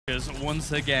Jokers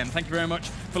once again. Thank you very much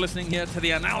for listening here to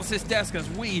the analysis desk as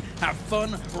we have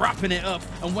fun wrapping it up,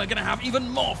 and we're going to have even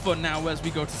more fun now as we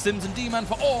go to Sims and D-Man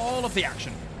for all of the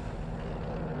action.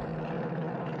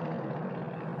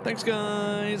 Thanks,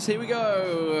 guys. Here we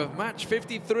go. Match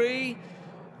 53.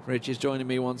 Rich is joining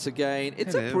me once again.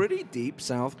 It's a pretty deep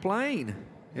South Plain.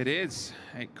 It is.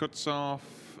 It cuts off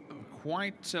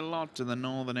quite a lot to the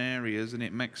northern areas, and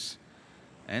it makes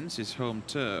ENCE's home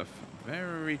turf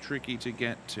very tricky to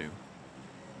get to.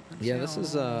 Yeah, this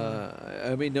is,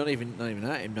 I mean, not even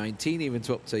that. M19 even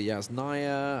to up to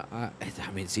Yasnaya. I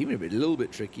mean, it's even a little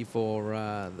bit tricky for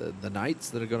the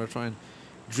Knights that are going to try and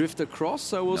drift across,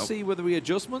 so we'll see whether we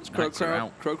adjustments.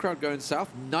 CrowCrowd going south,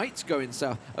 Knights going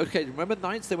south. Okay, remember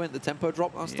Knights, they went the tempo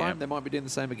drop last time? They might be doing the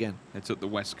same again. They took the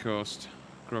west coast.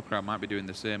 CrowCrowd might be doing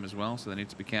the same as well, so they need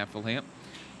to be careful here.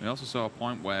 We also saw a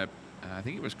point where I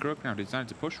think it was CrowCrowd who decided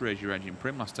to push Raise Your Edge in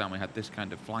Prim last time we had this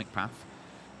kind of flight path.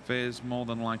 FaZe more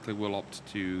than likely will opt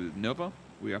to Nova.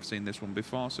 We have seen this one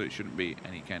before, so it shouldn't be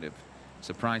any kind of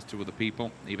surprise to other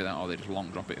people. Either that or they just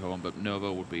long drop it home, but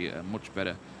Nova would be a much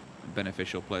better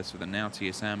beneficial place for them now.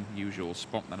 TSM, usual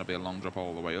spot, that'll be a long drop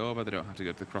all the way over. They don't have to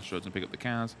go to the crossroads and pick up the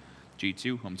cars.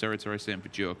 G2, home territory, same for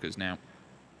Jokers. Now,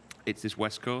 it's this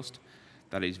west coast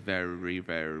that is very,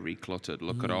 very cluttered.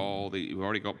 Look at all the... We've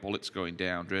already got bullets going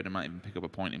down. Drader might even pick up a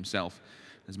point himself.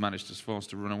 Has managed to force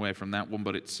to run away from that one,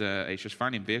 but it's just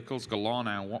finding vehicles galore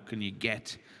now. What can you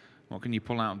get? What can you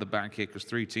pull out of the back here? Because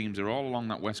 3 teams are all along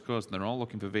that west coast, and they're all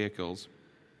looking for vehicles.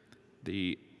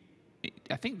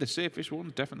 I think the safest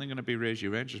one's definitely going to be Raise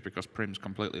Your Edge, just because Prim's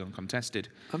completely uncontested.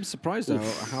 I'm surprised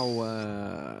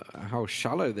how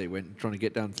shallow they went trying to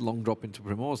get down to long drop into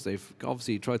Primors. They've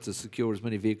obviously tried to secure as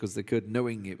many vehicles as they could,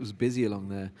 knowing it was busy along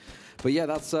there. But yeah,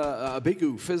 that's a big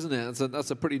oof, isn't it?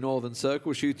 That's a pretty northern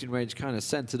circle. Shooting range kind of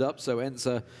centered up, so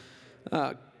ENCE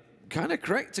kind of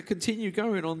correct to continue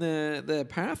going on their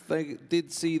path. They did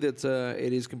see that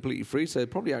it is completely free, so they'd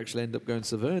probably actually end up going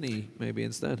Severny maybe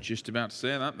instead. Just about to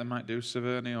say that. They might do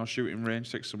Severny or shooting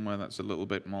range, take somewhere that's a little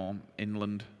bit more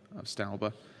inland of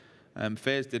Stalber.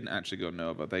 FaZe didn't actually go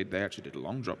Nova. They actually did a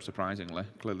long drop, surprisingly.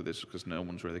 Clearly this is because no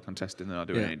one's really contesting. They're not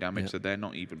doing any damage, so they're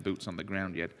not even boots on the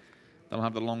ground yet. They'll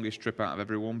have the longest trip out of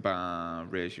everyone, bar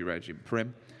Raise Your Edge in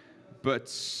Prim. But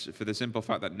for the simple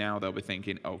fact that now they'll be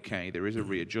thinking, okay, there is a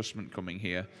readjustment coming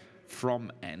here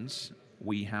from ENCE.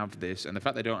 We have this, and the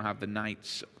fact they don't have the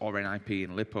Knights or NIP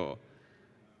in Lippo,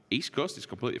 East Coast is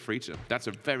completely free to them. That's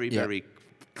a very, very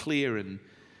clear and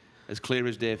as clear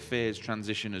as day FaZe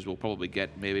transition as we'll probably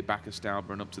get, maybe back of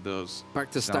Stalber and up to those. Back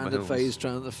to standard FaZe,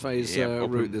 the FaZe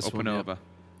route this one. Up and over.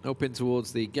 Open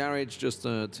towards the garage, just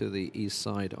to the east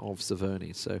side of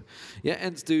Severny. So, yeah,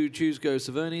 ENCE do choose go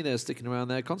Severny. They're sticking around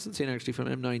there. Constantine, actually, from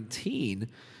M19,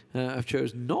 have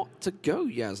chosen not to go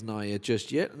Yasnaya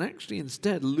just yet, and actually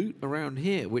instead loot around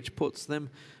here, which puts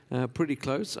them pretty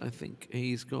close. I think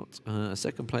he's got a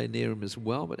second player near him as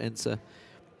well, but ENCE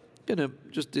going to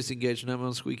just disengage from that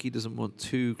one. Squeaky doesn't want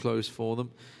too close for them.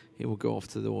 He will go off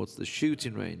towards the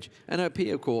shooting range. NOP,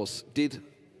 of course, did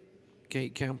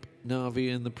gate camp Na'Vi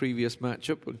in the previous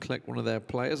matchup and collect one of their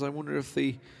players. I wonder if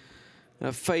the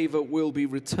favor will be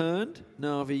returned.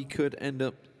 Na'Vi could end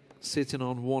up sitting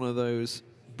on one of those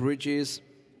bridges.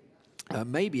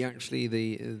 Maybe actually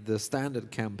the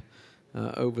standard camp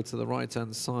over to the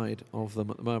right-hand side of them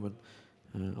at the moment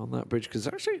on that bridge, because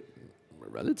it's actually a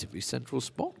relatively central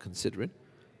spot considering.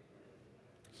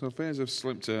 So FaZe have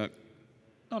slipped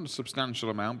not a substantial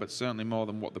amount, but certainly more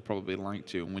than what they probably like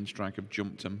to, and Winstrike have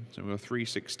jumped them. So we're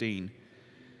 316.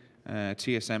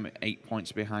 TSM 8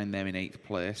 points behind them in 8th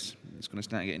place. It's going to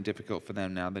start getting difficult for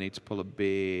them now. They need to pull a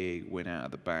big win out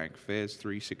of the bag. FaZe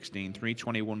 316,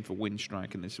 321 for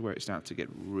Winstrike, and this is where it starts to get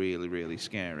really, really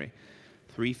scary.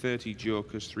 330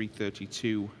 Jokers,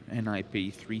 332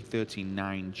 NIP,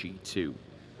 339 G2.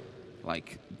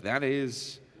 Like, that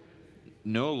is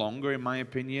no longer, in my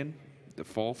opinion, the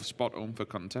 4th spot on for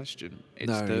contention.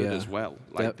 It's 3rd as well.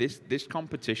 Like this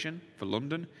competition for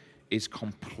London is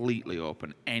completely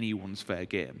open. Anyone's fair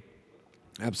game.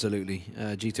 Absolutely.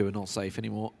 G2 are not safe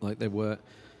anymore like they were.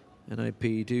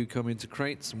 NIP do come into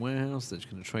crates and warehouse. They're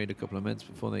just going to trade a couple of minutes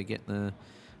before they get their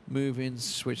move-ins,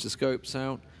 switch the scopes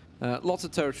out. Lots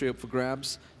of territory up for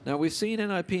grabs. Now, we've seen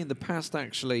NIP in the past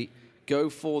actually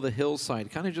go for the hillside,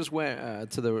 kind of just where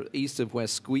to the east of where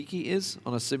Squeaky is,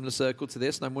 on a similar circle to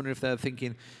this. And I'm wondering if they're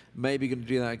thinking maybe going to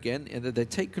do that again, and that they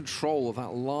take control of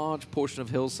that large portion of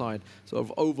hillside, sort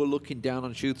of overlooking down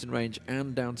on shooting range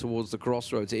and down towards the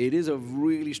crossroads. It is a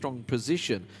really strong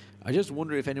position. I just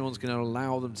wonder if anyone's going to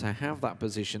allow them to have that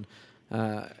position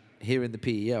here in the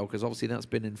PEL, because obviously that's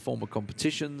been in former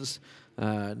competitions,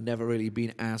 never really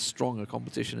been as strong a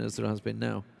competition as there has been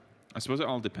now. I suppose it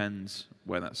all depends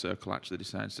where that circle actually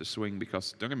decides to swing,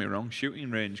 because don't get me wrong,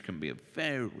 shooting range can be a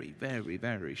very, very,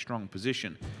 very strong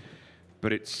position,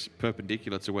 but it's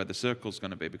perpendicular to where the circle's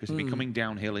going to be, because if you're coming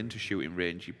downhill into shooting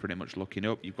range, you're pretty much looking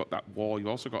up. You've got that wall. You've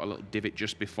also got a little divot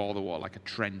just before the wall, like a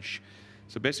trench.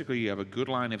 So basically, you have a good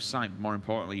line of sight. More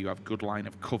importantly, you have a good line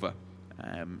of cover.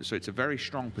 So it's a very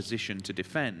strong position to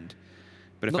defend.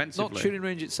 But offensively, not shooting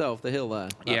range itself, the hill there.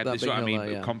 Yeah, that's what I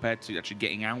mean. Compared to actually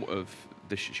getting out of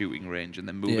the shooting range and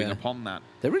then moving upon that.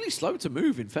 They're really slow to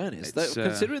move, in fairness.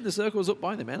 Considering the circle's up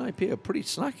by them, NIP are pretty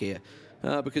slack here.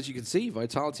 Because you can see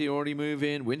Vitality already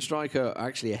moving, Winstrike are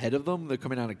actually ahead of them. They're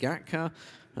coming out of Gatka.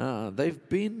 They've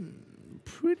been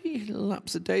pretty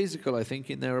lapsadaisical, I think,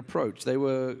 in their approach. They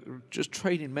were just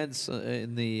trading meds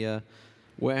in the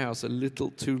warehouse a little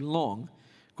too long.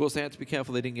 Of course, they had to be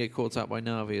careful they didn't get caught out by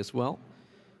Na'Vi as well.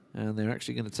 And they're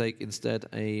actually going to take, instead,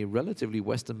 a relatively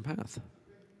western path.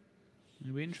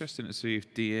 It'll be interesting to see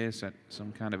if DA set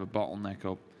some kind of a bottleneck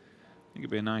up. I think it'd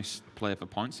be a nice play for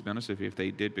points, to be honest with you, if they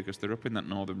did, because they're up in that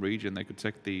northern region. They could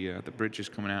take the bridges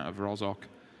coming out of Rozhok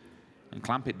and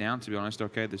clamp it down, to be honest.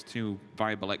 Okay, there's 2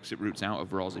 viable exit routes out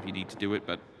of Roz if you need to do it,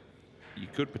 but you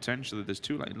could potentially, there's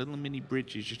 2 like little mini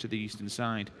bridges just to the eastern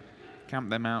side. Camp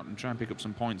them out and try and pick up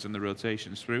some points on the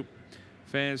rotations through.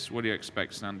 FaZe, what do you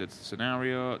expect? Standard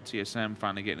scenario, TSM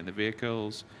finally getting in the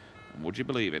vehicles. Would you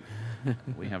believe it?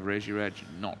 We have Raise Your Edge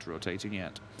not rotating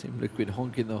yet. Team Liquid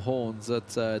honking the horns at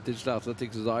Digital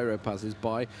Athletics as Iro passes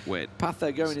by. Wait. Path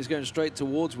they're going is going straight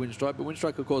towards Winstrike, but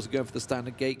Winstrike, of course, are going for the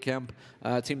standard gate camp.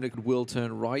 Team Liquid will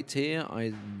turn right here.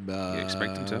 You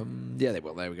expect them to? Yeah, they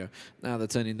will. There we go. Now they're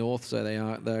turning north, so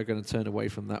they're going to turn away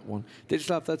from that one.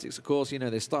 Digital Athletics, of course, you know,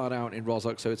 they start out in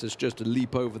Rozhok, so it's just a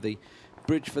leap over the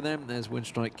bridge for them. There's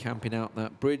Winstrike camping out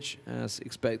that bridge as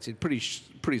expected.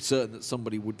 Pretty certain that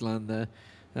somebody would land there.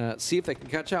 See if they can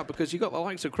catch out, because you've got the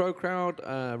likes of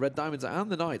CrowCrowd, Red Diamonds, and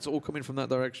the Knights all coming from that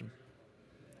direction.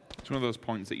 It's one of those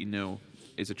points that you know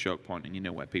is a choke point, and you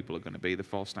know where people are going to be. The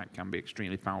 4 stack can be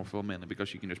extremely powerful, mainly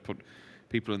because you can just put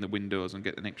people in the windows and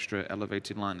get an extra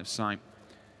elevated line of sight.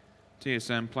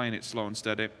 TSM playing it slow and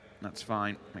steady. That's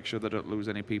fine. Make sure they don't lose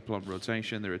any people on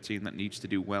rotation. They're a team that needs to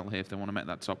do well here if they want to make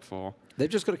that top 4. They've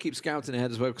just got to keep scouting ahead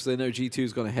as well, because they know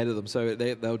G2's gone ahead of them. So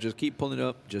they'll just keep pulling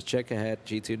up, just check ahead.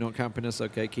 G2 not camping us.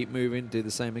 Okay, keep moving, do the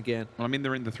same again. Well, I mean,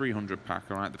 they're in the 300 pack,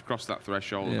 all right? They've crossed that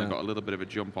threshold and they've got a little bit of a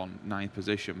jump on 9th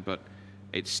position, but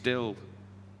it's still...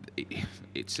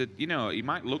 It's a, you know, it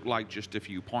might look like just a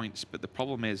few points, but the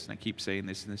problem is, and I keep saying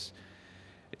this,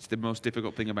 it's the most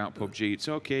difficult thing about PUBG. It's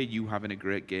okay you having a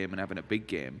great game and having a big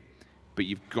game, but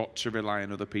you've got to rely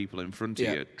on other people in front of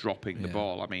you dropping the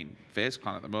ball. I mean, FaZe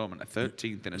Clan at the moment, a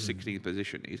 13th and a 16th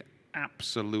position is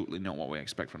absolutely not what we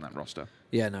expect from that roster.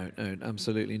 Yeah, no,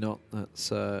 absolutely not.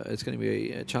 That's it's going to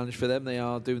be a challenge for them. They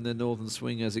are doing the northern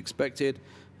swing as expected,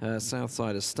 south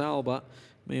side of Stal, but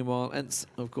meanwhile, ENCE,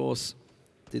 of course,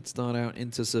 did start out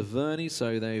into Severny,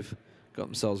 so they've got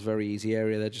themselves a very easy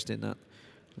area. They're just in that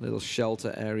little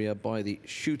shelter area by the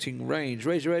shooting range.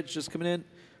 Razor Edge just coming in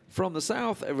from the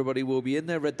south. Everybody will be in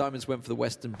there. Red Diamonds went for the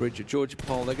western bridge at Georgia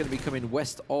Pole. They're going to be coming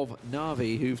west of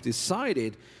Na'Vi, who've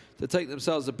decided to take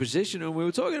themselves a position. And we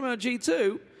were talking about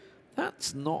G2.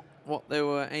 That's not what they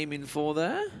were aiming for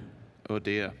there. Oh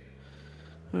dear.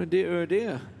 Oh dear, oh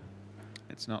dear.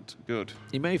 It's not good.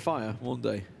 He may fire one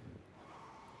day.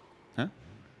 Huh?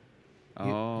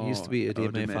 Oh, he used to be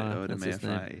Udir Mayfire. That's his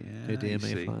name. Yeah, Udir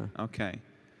Mayfire. Okay.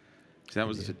 So that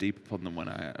was just a deeper pun than what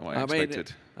I expected.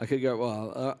 Mean, I could go,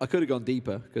 well, I could have gone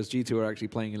deeper, because G2 are actually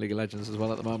playing in League of Legends as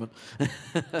well at the moment.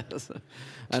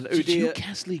 And Udir, did you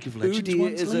cast League of Legends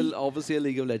Udir is obviously a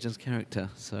League of Legends character,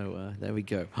 so there we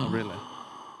go. Oh, really?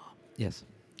 Yes.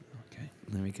 Okay.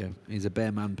 There we go. He's a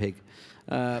bear man pig.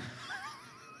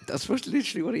 That's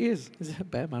literally what he is. He's a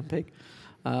bear man pig.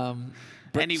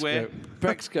 Anyway,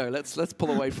 Brexco, let's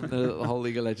pull away from the whole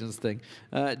League of Legends thing.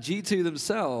 G2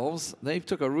 themselves, they've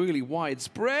took a really wide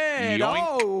spread.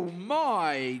 Yoink. Oh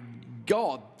my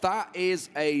God, that is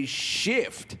a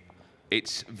shift.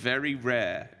 It's very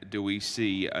rare do we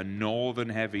see a northern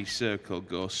heavy circle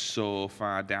go so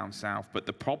far down south. But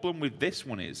the problem with this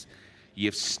one is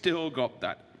you've still got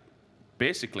that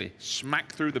basically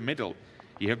smack through the middle.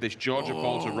 You have this Georgia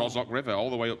Pole to Rozhok River all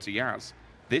the way up to Yaz.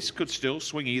 This could still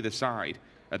swing either side.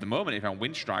 At the moment, if I'm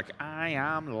Winstrike, I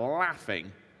am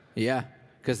laughing. Yeah,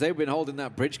 because they've been holding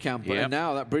that bridge camp, and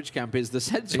now that bridge camp is the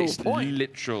central point. It's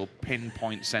literal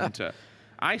pinpoint center.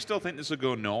 I still think this will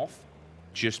go north,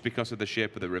 just because of the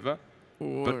shape of the river.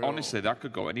 But honestly, that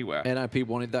could go anywhere. NIP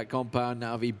wanted that compound.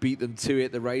 Now he beat them to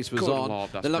it. The race was on.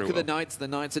 Lord, The luck of the Knights. The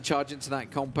Knights are charging to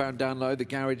that compound down low. The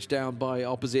garage down by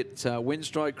opposite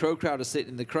Winstrike. CrowCrowd are sitting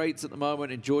in the crates at the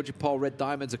moment. And Georgia Pole Red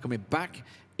Diamonds are coming back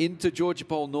into Georgia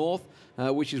Pole North,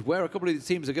 which is where a couple of the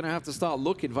teams are going to have to start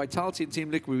looking. Vitality and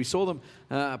Team Liquid, we saw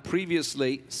them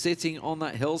previously sitting on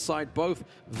that hillside, both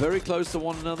very close to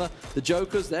one another. The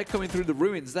Jokers, they're coming through the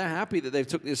ruins. They're happy that they've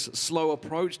took this slow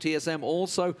approach. TSM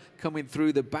also coming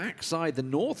through the backside, the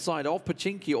north side of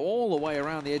Pachinki, all the way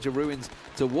around the edge of ruins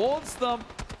towards them.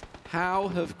 How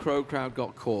have CrowCrowd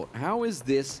got caught? How is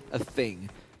this a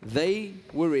thing? They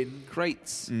were in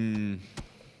crates.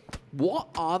 What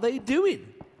are they doing?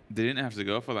 They didn't have to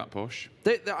go for that push.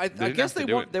 I guess they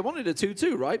wanted a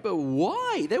 2-2, right? But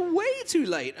why? They're way too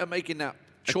late at making that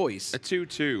choice. A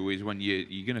 2-2 is when you're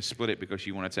going to split it because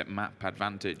you want to take map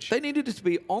advantage. They needed it to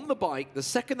be on the bike the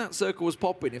second that circle was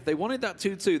popping. If they wanted that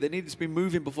 2-2, they needed to be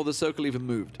moving before the circle even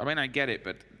moved. I mean, I get it,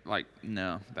 but like,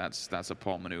 no, that's a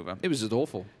poor maneuver. It was just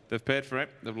awful. They've paid for it.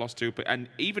 They've lost 2. And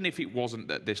even if it wasn't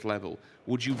at this level,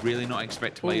 would you really not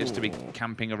expect players to be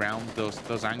camping around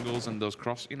those angles and those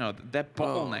cross? You know, they're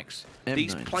bottlenecks.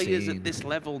 These players at this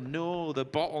level know the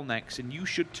bottlenecks, and you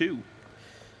should too.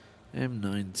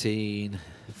 M19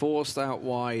 forced out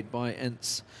wide by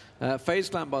ENCE. FaZe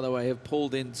Clan, by the way, have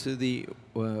pulled into the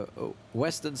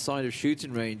western side of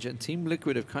shooting range, and Team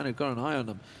Liquid have kind of got an eye on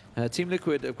them. Team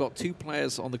Liquid have got 2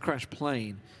 players on the crash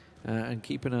plane and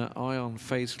keeping an eye on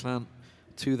FaZe Clan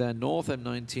to their north.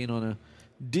 M19 on a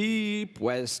deep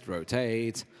west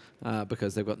rotate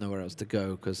because they've got nowhere else to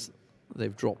go because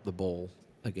they've dropped the ball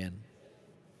again.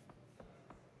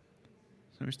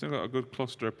 So we've still got a good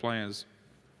cluster of players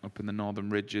up in the northern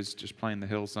ridges, just playing the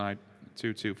hillside.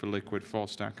 2-2 for Liquid, 4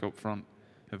 stack up front.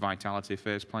 A Vitality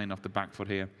FaZe playing off the back foot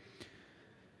here.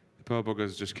 The Pearl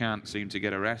Buggers just can't seem to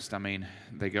get a rest. I mean,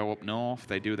 they go up north,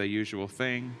 they do their usual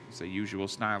thing, it's their usual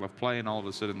style of play, and all of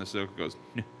a sudden the circle goes,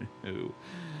 no,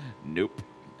 nope,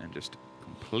 and just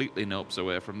completely nopes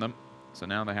away from them. So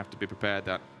now they have to be prepared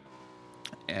that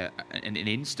an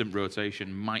instant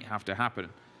rotation might have to happen.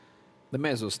 They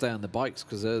may as well stay on the bikes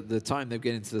because the time they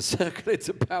get into the circle, it's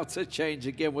about to change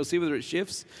again. We'll see whether it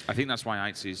shifts. I think that's why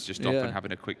ENCE is just often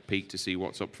having a quick peek to see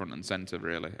what's up front and centre,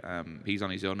 really. He's on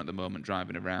his own at the moment,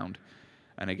 driving around.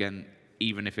 And again,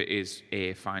 even if it is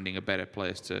finding a better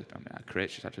place to... I mean,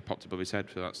 Crate's just actually popped above his head,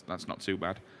 so that's not too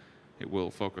bad. It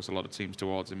will focus a lot of teams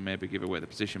towards him, maybe give away the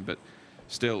position. But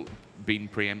still, being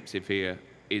preemptive here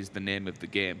is the name of the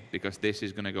game because this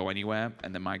is going to go anywhere.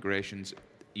 And the migrations...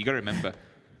 You got to remember...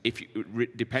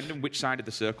 depending on which side of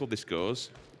the circle this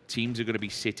goes, teams are going to be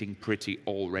sitting pretty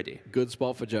already. Good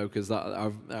spot for Jokers.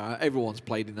 Everyone's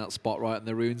played in that spot, right, in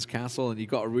the Ruins Castle, and you've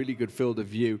got a really good field of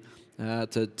view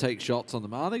to take shots on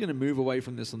them. Are they going to move away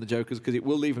from this on the Jokers? Because it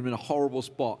will leave them in a horrible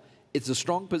spot. It's a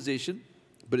strong position,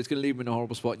 but it's going to leave them in a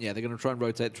horrible spot. And yeah, they're going to try and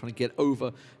rotate, trying to get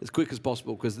over as quick as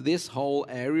possible because this whole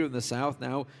area in the south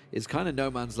now is kind of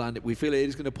no man's land. We feel it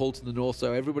is going to pull to the north,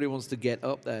 so everybody wants to get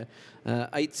up there.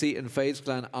 FACEIT and FaZe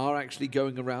Clan are actually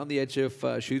going around the edge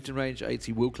of shooting range.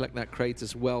 FACEIT will collect that crate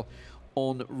as well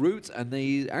en route, and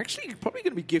they actually probably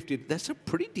going to be gifted. There's a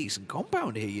pretty decent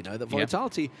compound here, you know, that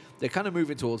Vitality, they're kind of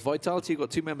moving towards. Vitality, got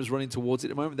 2 members running towards it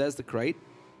at the moment. There's the crate.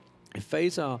 If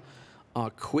FaZe are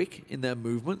quick in their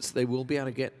movements, they will be able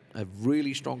to get a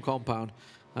really strong compound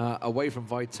away from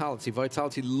Vitality.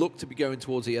 Vitality look to be going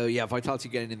towards it. Oh yeah, Vitality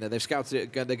getting in there. They've scouted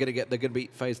it. They're going to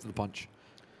beat FaZe to the punch.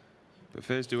 But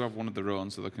FaZe do have one of their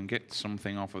own, so they can get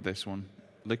something off of this one.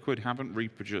 Liquid haven't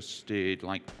readjusted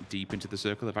like deep into the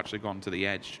circle. They've actually gone to the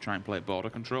edge to try and play border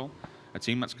control. A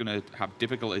team that's going to have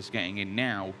difficulties getting in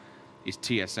now is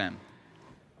TSM.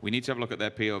 We need to have a look at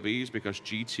their POVs because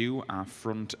G2 are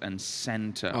front and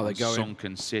center on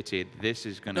Sunken City. This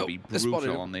is going to be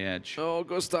brutal on the edge. Oh,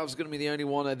 Gustav's going to be the only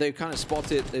one. They've kind of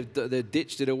spotted. They've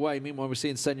ditched it away. Meanwhile, we're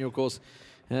seeing Senor, of course,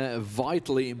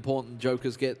 vitally important.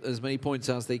 Jokers get as many points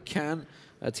as they can.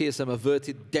 TSM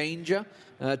averted danger.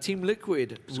 Team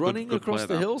Liquid running across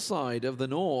the hillside of the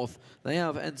north. They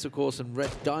have ENCE, of course, and Red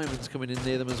Diamonds coming in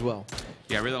near them as well.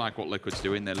 Yeah, I really like what Liquid's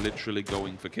doing. They're literally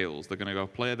going for kills. They're going to go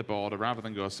play the border rather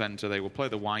than go center. They will play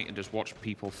the white and just watch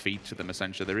people feed to them,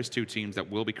 essentially. There is 2 teams that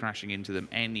will be crashing into them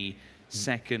any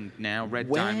second now. Red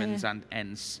Diamonds and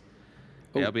ENCE.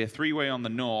 It'll be a 3-way on the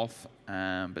north,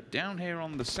 but down here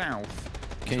on the south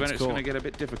is when it's going to get a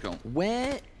bit difficult.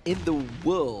 Where in the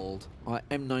world are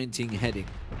M19 heading?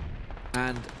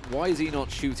 And why is he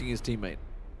not shooting his teammate?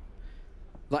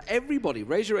 Like everybody,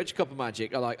 Raise Your Edge, Cup of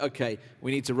Magic are like, okay,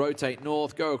 we need to rotate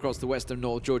north, go across the western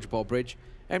north Georgia Pole Bridge.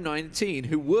 M19,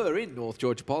 who were in North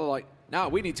Georgia Pole, are like, now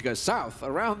we need to go south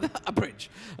around a bridge.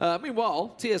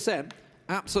 Meanwhile, TSM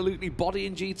absolutely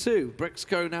bodying G2.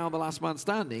 Brexco now the last man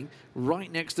standing,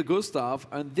 right next to Gustav.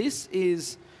 And this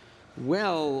is,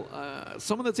 well,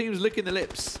 some of the teams licking the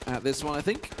lips at this one, I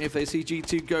think. If they see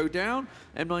G2 go down,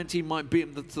 M19 might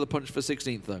beat them to the punch for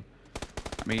 16th, though.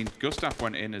 I mean, Gustav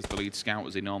went in as the lead scout,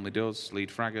 as he normally does. Lead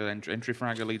fragger, entry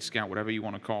fragger, lead scout, whatever you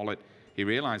want to call it. He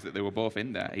realized that they were both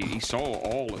in there. He saw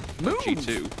all of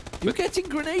G2. You're getting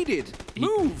grenaded.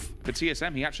 Move! For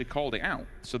TSM, he actually called it out.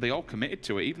 So they all committed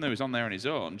to it. Even though he was on there on his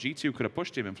own, G2 could have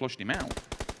pushed him and flushed him out.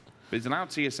 But it's allowed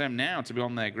TSM now to be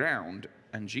on their ground.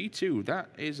 And G2, that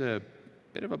is a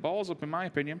bit of a balls up, in my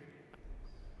opinion.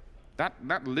 That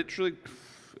literally,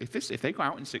 if they go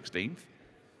out in 16th,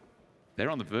 they're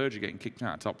on the verge of getting kicked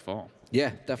out of top 4.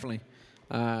 Yeah, definitely.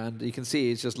 And you can see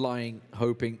he's just lying,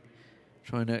 hoping,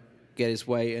 trying to get his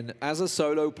way. And as a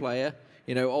solo player,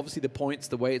 you know, obviously the points,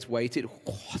 the way it's weighted,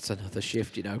 it's another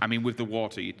shift, you know. I mean, with the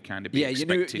water, you'd kind of be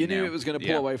expecting you knew it was going to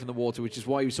pull away from the water, which is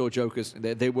why you saw Jokers.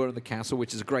 They were in the castle,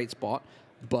 which is a great spot,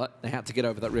 but they had to get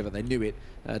over that river. They knew it,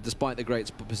 despite the great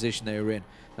position they were in.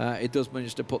 It does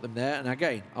manage to put them there. And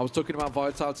again, I was talking about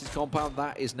Vitality's compound.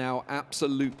 That is now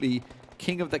absolutely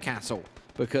king of the castle,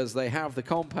 because they have the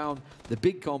compound, the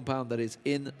big compound that is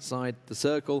inside the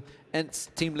circle. ENCE,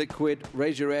 Team Liquid,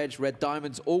 Raise Your Edge, Red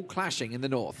Diamonds, all clashing in the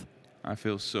north. I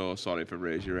feel so sorry for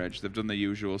Raise Your Edge. They've done the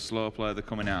usual slow play. They're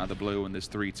coming out of the blue, and there's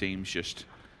 3 teams just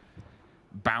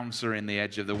Bouncer in the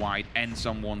edge of the white, ENCE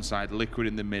on one side, Liquid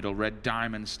in the middle, Red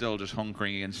Diamond still just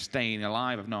hunkering and staying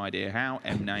alive. I've no idea how.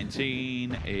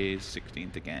 M19 is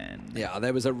 16th again. Yeah,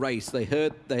 there was a race. They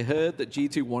heard that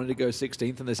G2 wanted to go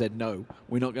 16th, and they said, no,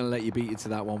 we're not going to let you beat you to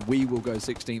that one. We will go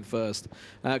 16th first.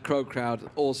 CrowCrowd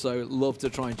also love to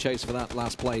try and chase for that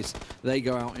last place. They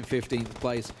go out in 15th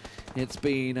place. It's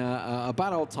been a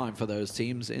bad old time for those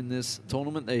teams in this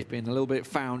tournament. They've been a little bit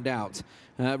found out.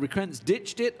 Recrens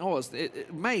ditched it. Oh,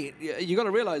 mate, you got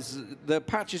to realize the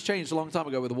patch has changed a long time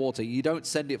ago with the water. You don't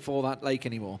send it for that lake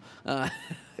anymore.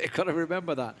 You've got to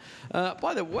remember that.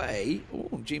 By the way,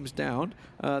 Jim's down.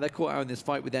 They're caught out in this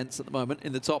fight with ENCE at the moment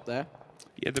in the top there.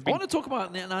 Yeah, I want to talk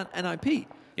about NIP.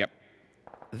 Yep.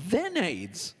 Their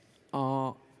nades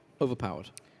are overpowered.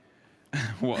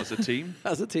 What, as a team?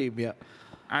 As a team, yeah.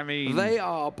 I mean, they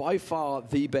are by far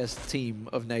the best team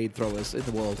of nade throwers in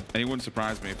the world. And it wouldn't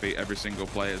surprise me if every single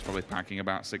player is probably packing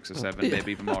about 6 or 7,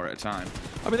 maybe even more at a time.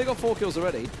 I mean, they got 4 kills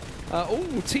already.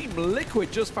 Team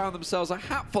Liquid just found themselves a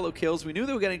hatful of kills. We knew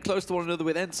they were getting close to one another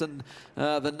with ENCE and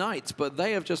the Knights, but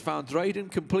they have just found Drayden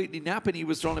completely napping. He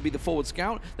was trying to be the forward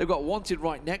scout. They've got Wanted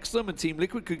right next to them, and Team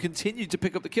Liquid could continue to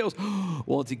pick up the kills.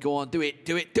 Wanted, go on, do it,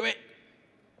 do it, do it.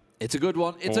 It's a good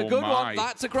one. It's a good one.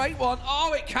 That's a great one.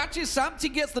 Oh, it catches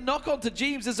Samty, gets the knock on to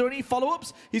Jeeves. Is there any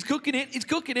follow-ups? He's cooking it. He's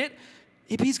cooking it.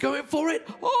 He's going for it.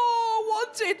 Oh,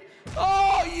 Wanted.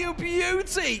 Oh, you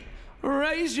beauty.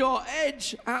 Raise Your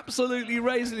Edge. Absolutely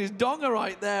raising his donger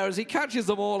right there as he catches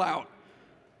them all out.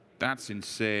 That's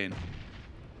insane.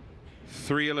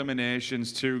 3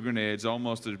 eliminations, 2 grenades.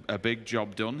 Almost a big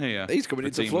job done here. He's coming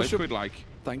into flush Liquid, like.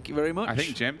 Thank you very much. I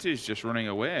think Jempty's just running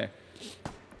away.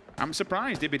 I'm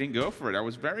surprised Ibby didn't go for it. I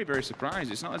was very, very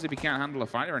surprised. It's not as if he can't handle a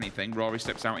fight or anything. Rory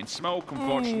steps out in smoke,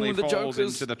 unfortunately, falls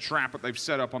into the trap that they've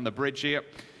set up on the bridge here.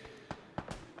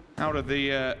 Out of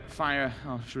the fire.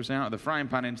 Oh, she was out of the frying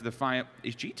pan into the fire.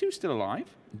 Is G2 still alive?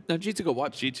 No, G2 got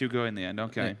wiped. G2 go in the end,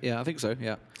 okay. Yeah, I think so,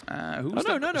 yeah. Who's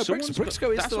no,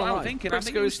 Brixco is still alive. I'm thinking. Brixco I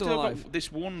think he's still still alive. got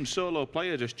this one solo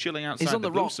player just chilling outside he's on the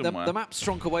blue rock. somewhere. The map's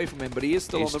shrunk away from him, but he is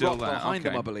still on the rock behind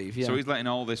them, I believe. Yeah. So he's letting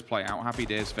all this play out. Happy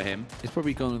days for him. He's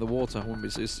probably gone in the water. I wouldn't be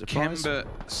surprised. Kemba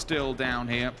still down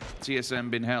here. TSM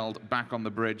been held back on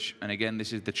the bridge. And again,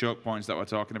 this is the choke points that we're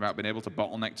talking about. Being able to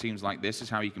bottleneck teams like this is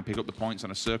how you can pick up the points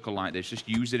on a circle like this. Just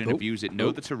use it and abuse it.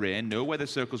 Know the terrain. Know where the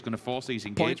circle's going to force these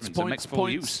engagements and make full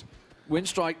use.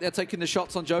 Winstrike, they're taking the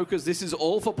shots on Jokers. This is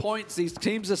all for points. These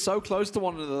teams are so close to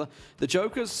one another. The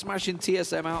Jokers smashing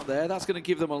TSM out there. That's going to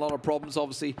give them a lot of problems,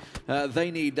 obviously.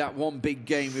 They need that one big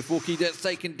game. If Wookie gets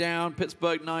taken down,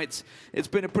 Pittsburgh Knights, it's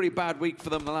been a pretty bad week for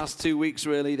them the last 2 weeks,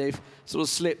 really. They've sort of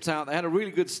slipped out. They had a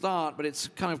really good start, but it's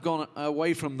kind of gone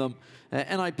away from them.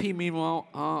 NIP, meanwhile,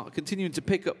 are continuing to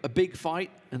pick up a big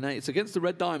fight, and it's against the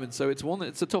Red Diamond, so it's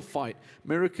a tough fight.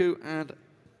 Miraku and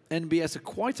NBS are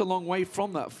quite a long way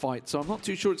from that fight, so I'm not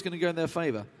too sure it's going to go in their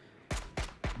favor.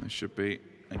 There should be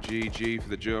a GG for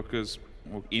the Jokers.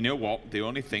 Well, you know what? The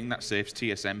only thing that saves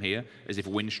TSM here is if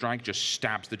Winstrike just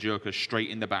stabs the Joker straight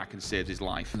in the back and saves his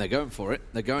life. And they're going for it.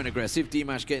 They're going aggressive.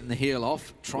 D-Mash getting the heel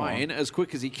off, trying as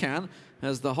quick as he can.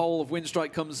 As the whole of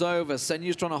Winstrike comes over,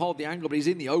 Senyu's trying to hold the angle, but he's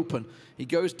in the open. He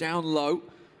goes down low.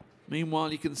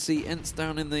 Meanwhile, you can see ENCE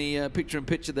down in the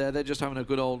picture-in-picture there. They're just having a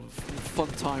good old fun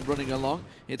time running along.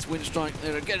 It's Winstrike.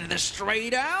 They're getting the stray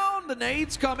down. The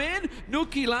nades come in.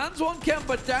 Nuki lands one.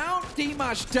 Kemper down.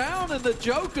 D-Mash down. And the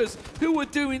Jokers, who were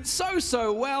doing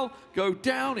so well, go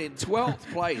down in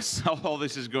 12th place. All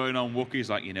this is going on, Wookie's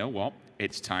like, you know what?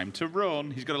 It's time to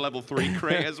run. He's got a level 3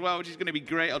 crate as well, which is going to be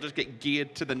great. I'll just get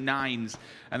geared to the 9s.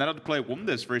 And that'll play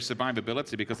wonders for his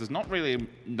survivability because there's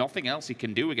nothing else he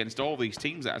can do against all these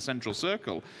teams at a central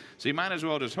circle. So he might as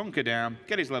well just hunker down,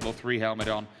 get his level 3 helmet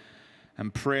on,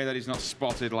 and pray that he's not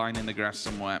spotted lying in the grass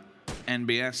somewhere.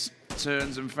 NBS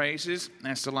turns and faces.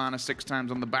 Estelana 6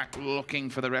 times on the back, looking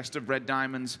for the rest of Red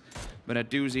Diamonds. But a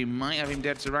doozy might have him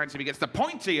dead to rights if he gets the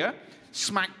point here.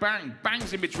 Smack bang,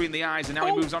 bangs in between the eyes, and now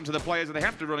he moves on to the players that they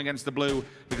have to run against the blue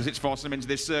because it's forcing them into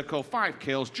this circle. 5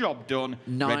 kills, job done.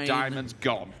 Red Diamonds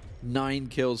gone. 9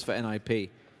 kills for NIP.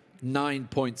 9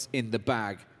 points in the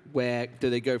bag. Where do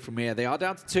they go from here? They are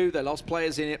down to 2. They lost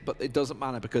players in it, but it doesn't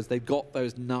matter because they've got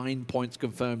those 9 points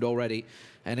confirmed already,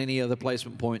 and any other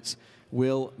placement points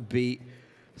will be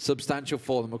substantial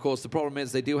for them. Of course, the problem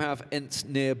is they do have ENCE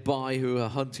nearby who are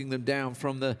hunting them down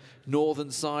from the northern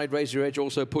side. Razor Edge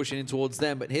also pushing in towards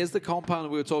them. But here's the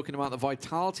compound we were talking about. The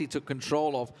Vitality took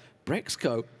control of.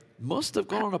 Brexco must have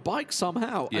gone on a bike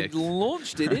somehow and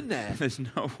launched it in there. There's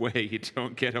no way you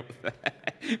don't get up there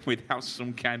without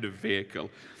some kind of vehicle.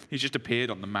 He's just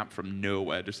appeared on the map from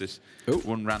nowhere, just this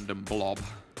one random blob.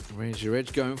 Razor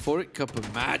Edge going for it. Cup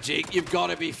of Magic. You've got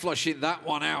to be flushing that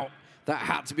one out. That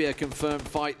had to be a confirmed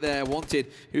fight there.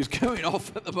 Wanted, who's going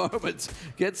off at the moment,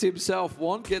 gets himself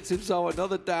one, gets himself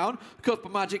another down. Cup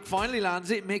of Magic finally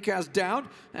lands it. Mikaz down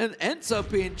and ends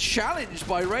up being challenged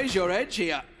by Razor Edge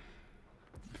here.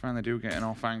 Finally do get an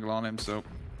off angle on him, so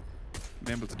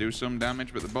be able to do some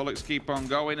damage, but the bullets keep on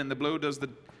going, and the blue does the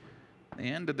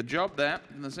end of the job there.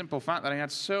 And the simple fact that he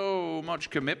had so much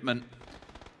commitment.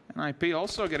 NIP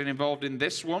also getting involved in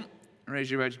this one.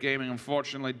 Razor Edge Gaming,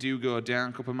 unfortunately, do go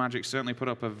down. Cup of Magic certainly put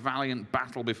up a valiant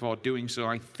battle before doing so,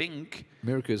 I think.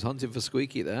 Miracu's hunting for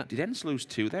Squeaky there. Did ENCE lose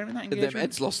 2 there in that engagement?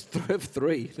 ENCE lost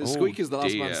 3. Squeaky's the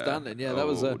last man standing. Yeah, that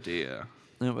was dear.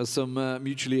 There was some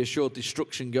mutually assured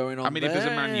destruction going on. I mean, if there's a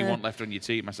man you want left on your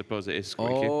team, I suppose it is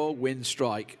Squeaky. Oh,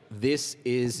 Winstrike. This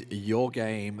is your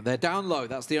game. They're down low.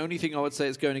 That's the only thing I would say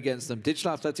is going against them.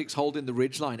 Digital Athletics holding the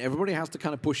ridgeline. Everybody has to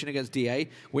kind of push in against DA.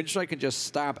 Winstrike can just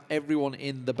stab everyone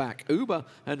in the back. Uber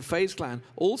and FaZe Clan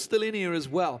all still in here as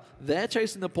well. They're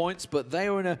chasing the points, but they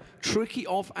are in a tricky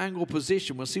off-angle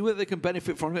position. We'll see whether they can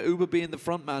benefit from it. Uber being the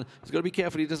front man. He's got to be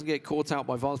careful he doesn't get caught out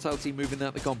by Vitality moving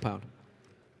out the compound.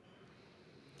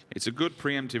 It's a good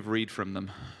preemptive read from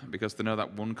them because they know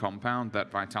that one compound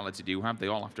that Vitality do have, they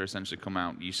all have to essentially come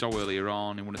out. You saw earlier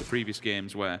on in one of the previous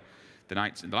games where the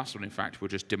Knights, in the last one in fact, were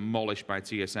just demolished by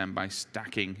TSM by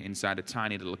stacking inside a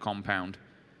tiny little compound.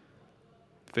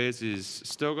 FaZe is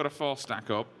still got a 4 stack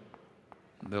up.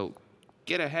 They'll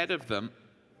get ahead of them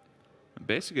and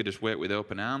basically just wait with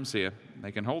open arms here.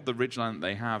 They can hold the ridgeline that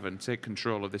they have and take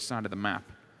control of this side of the map.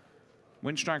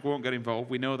 Winstrike won't get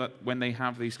involved. We know that when they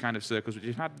have these kind of circles, which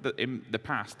you've had in the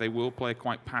past, they will play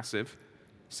quite passive,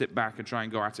 sit back and try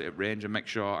and go at it at range and make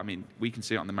sure, I mean, we can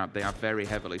see it on the map, they are very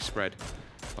heavily spread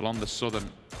along the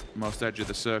southernmost edge of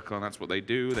the circle, and that's what they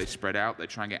do. They spread out, they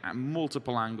try and get at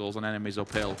multiple angles on enemies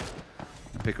uphill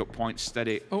and pick up points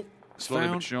steady, slowly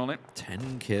but surely.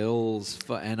 10 kills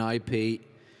for NIP.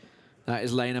 That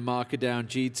is laying a marker down.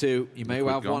 G2, you may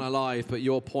have one alive, but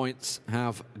your points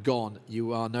have gone.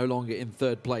 You are no longer in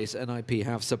 3rd place. NIP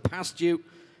have surpassed you.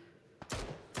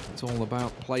 It's all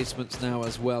about placements now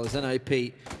as well as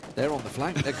NIP. They're on the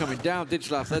flank. They're coming down.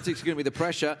 Digital Athletics is going to be the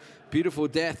pressure. Beautiful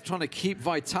Death trying to keep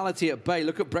Vitality at bay.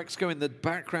 Look at Brexco in the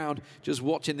background just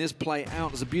watching this play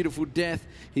out. It's a Beautiful Death.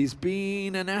 He's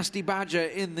been a nasty badger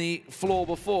in the floor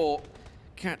before.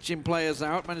 Catching players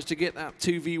out. Managed to get that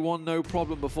 2v1 no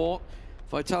problem before.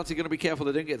 Vitality going to be careful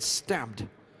they don't get stabbed.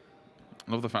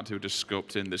 I love the fact he just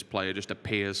scoped in. This player just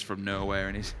appears from nowhere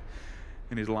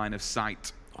in his line of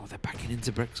sight. Oh, they're backing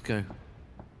into Brexco.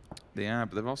 They are,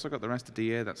 but they've also got the rest of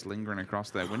DA that's lingering across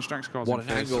there. Winstrike's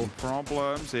causing some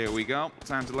problems. Here we go.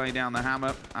 Time to lay down the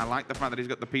hammer. I like the fact that he's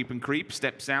got the peep and creep.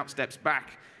 Steps out, steps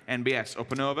back. NBS up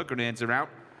and over. Grenades are out.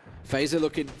 FaZe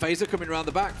are coming around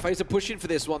the back. FaZe are pushing for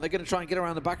this one. They're going to try and get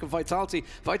around the back of Vitality.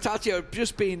 Vitality are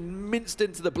just being minced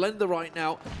into the blender right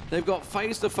now. They've got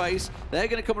face to face. They're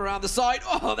going to come around the side.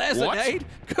 Oh, there's a nade.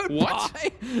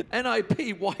 Goodbye.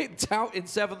 NIP wiped out in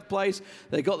 7th place.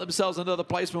 They got themselves another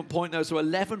placement point though, so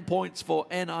 11 points for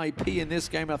NIP in this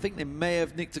game. I think they may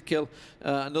have nicked a kill,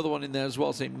 another one in there as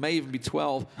well, so it may even be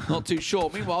 12. Not too sure.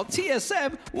 Meanwhile,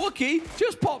 TSM, Wookie,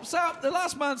 just pops out. The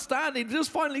last man standing, just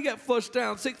finally get flushed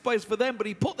down. 6th place for them, but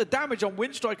he put the damage on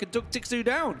Winstrike and took Tixu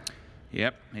down.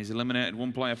 Yep, he's eliminated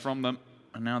one player from them,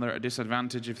 and now they're at a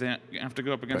disadvantage if they have to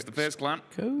go up against the FaZe Clan.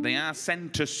 They are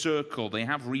center circle. They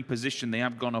have repositioned. They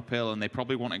have gone uphill, and they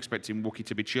probably weren't expecting Wookie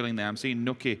to be chilling there. I'm seeing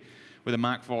Nuki with a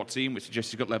Mark 14, which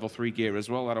suggests he's got level 3 gear as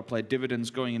well. That'll play dividends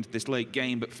going into this late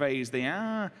game, but FaZe, they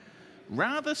are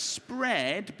rather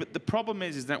spread, but the problem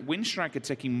is that Winstrike are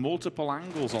taking multiple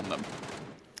angles on them.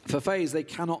 For FaZe, they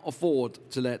cannot afford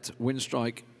to let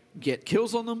Winstrike get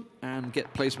kills on them and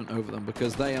get placement over them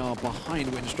because they are behind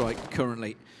Winstrike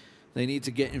currently. They need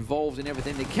to get involved in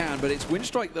everything they can, but it's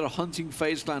Winstrike that are hunting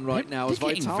FaZe Clan right now as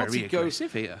Vitality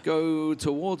go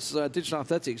towards Digital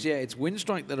Athletics. Yeah, it's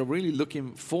Winstrike that are really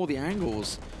looking for the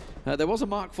angles. There was a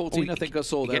Mark 14 I think I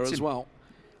saw there as well.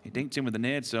 He dinked in with the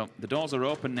nade, so the doors are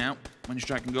open now.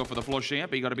 Winstrike can go for the flush here,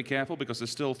 but you got to be careful because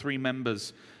there's still 3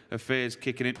 members of FaZe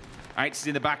kicking it. ENCE is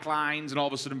in the back lines, and all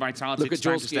of a sudden Vitality is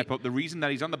trying to step up. The reason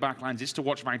that he's on the back lines is to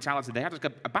watch Vitality. They had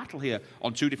a battle here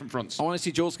on 2 different fronts. I want to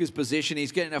see Jorski's position.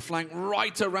 He's getting a flank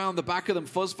right around the back of them.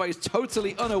 Fuzzface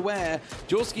totally unaware.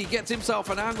 Jorski gets himself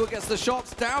an angle, gets the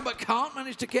shots down, but can't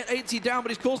manage to get 80 down, but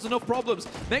he's caused enough problems.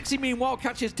 Mexi, meanwhile,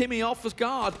 catches Timmy off his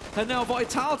guard, and now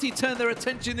Vitality turn their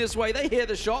attention this way. They hear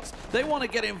the shots. They want to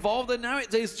get involved, and now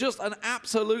it is just an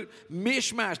absolute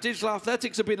mishmash. Digital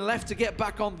Athletics have been left to get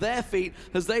back on their feet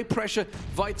as they pressure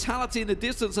Vitality in the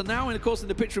distance, and now, of course, in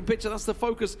the picture-in-picture, that's the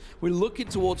focus we're looking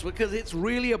towards because it's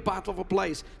really a battle for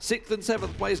place. 6th and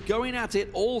 7th place going at it,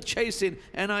 all chasing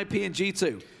NIP and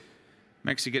G2.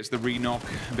 Mexi gets the re-knock,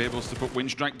 be able to put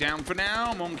Winstrike down for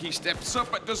now. Monkey steps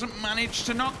up, but doesn't manage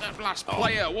to knock that last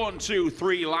player. 1, 2,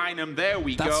 3, line him. There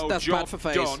we go. That's Job bad for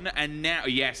FaZe. done. And now,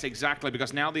 yes, exactly,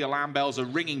 because now the alarm bells are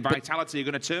ringing. Vitality are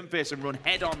going to turn face and run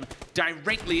head-on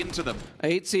directly into them.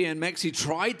 ENCE and Mexi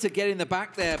tried to get in the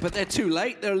back there, but they're too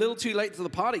late. They're a little too late to the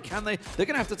party, can they? They're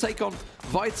going to have to take on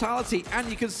Vitality, and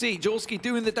you can see Jorski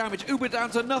doing the damage. Uber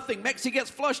down to nothing. Mexi gets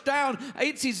flushed down.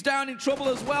 ENCE's down in trouble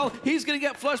as well. He's going to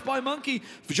get flushed by Monkey.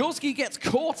 Jorski gets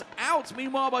caught out,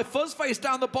 meanwhile, by Fuzzface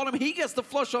down the bottom. He gets the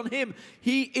flush on him.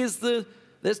 He is the...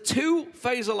 There's 2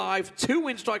 FaZe alive, 2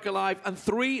 Winstrike alive, and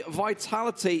 3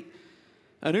 Vitality.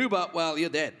 And Uber, well, you're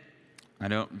dead. I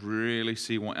don't really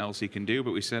see what else he can do,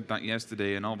 but we said that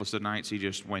yesterday, and all of a sudden, he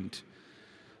just went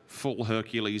full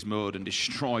Hercules mode and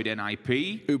destroyed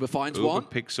NIP. Uber finds one. Uber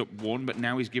picks up 1, but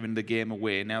now he's giving the game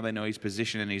away. Now they know his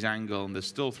position and his angle, and there's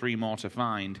still 3 more to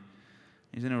find.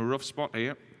 He's in a rough spot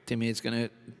here. Timmy is going to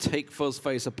take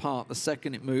Fuzzface apart the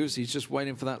second it moves. He's just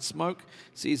waiting for that smoke.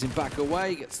 Sees him back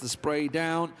away, gets the spray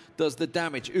down, does the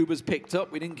damage. Uber's picked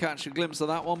up. We didn't catch a glimpse of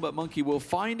that one, but Monkey will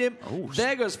find him. Oh,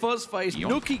 there goes Fuzzface.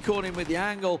 Nuki caught him with the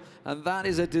angle, and that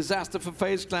is a disaster for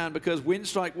FaZe Clan because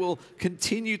Winstrike will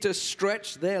continue to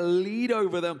stretch their lead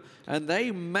over them, and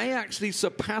they may actually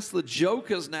surpass the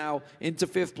Jokers now into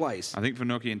 5th place. I think for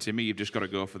Nuki and Timmy, you've just got to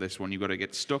go for this one. You've got to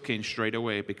get stuck in straight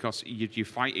away because you're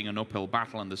fighting an uphill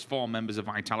battle, and there's 4 members of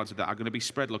Vitality that are going to be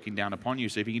spread looking down upon you.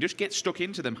 So if you can just get stuck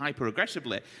into them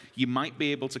hyper-aggressively, you might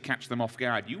be able to catch them off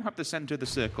guard. You have the center of the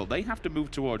circle. They have to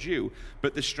move towards you,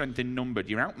 but the strength in numbered.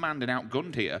 You're outmanned and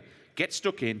outgunned here. Get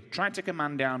stuck in, try and take a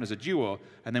man down as a duo,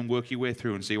 and then work your way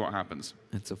through and see what happens.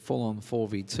 It's a full-on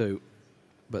 4v2.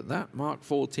 But that Mark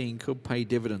 14 could pay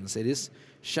dividends. It is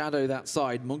Shadow that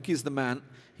side. Monkey's the man.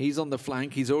 He's on the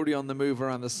flank. He's already on the move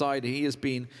around the side. He has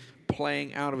been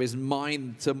playing out of his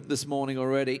mind this morning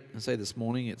already. I say this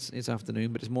morning, it's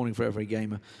afternoon, but it's morning for every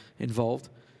gamer involved.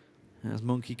 As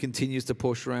Monkey continues to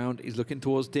push around, he's looking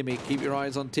towards Timmy. Keep your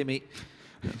eyes on Timmy.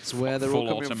 That's where they're all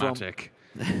coming automatic.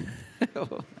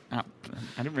 From. I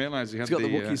didn't realize he had the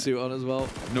Wookiee suit on as well.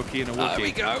 Nuki and a Wookiee. There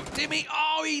we go. Timmy,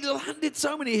 oh, he landed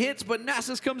so many hits, but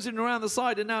Nasus comes in around the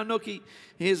side, and now Nuki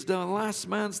is the last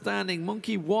man standing.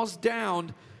 Monkey was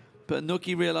downed, but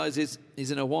Nuki realizes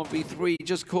he's in a 1v3. He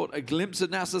just caught a glimpse of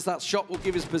Nasus. That shot will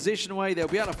give his position away. They'll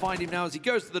be able to find him now as he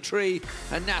goes to the tree,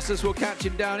 and Nasus will catch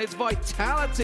him down. It's Vitality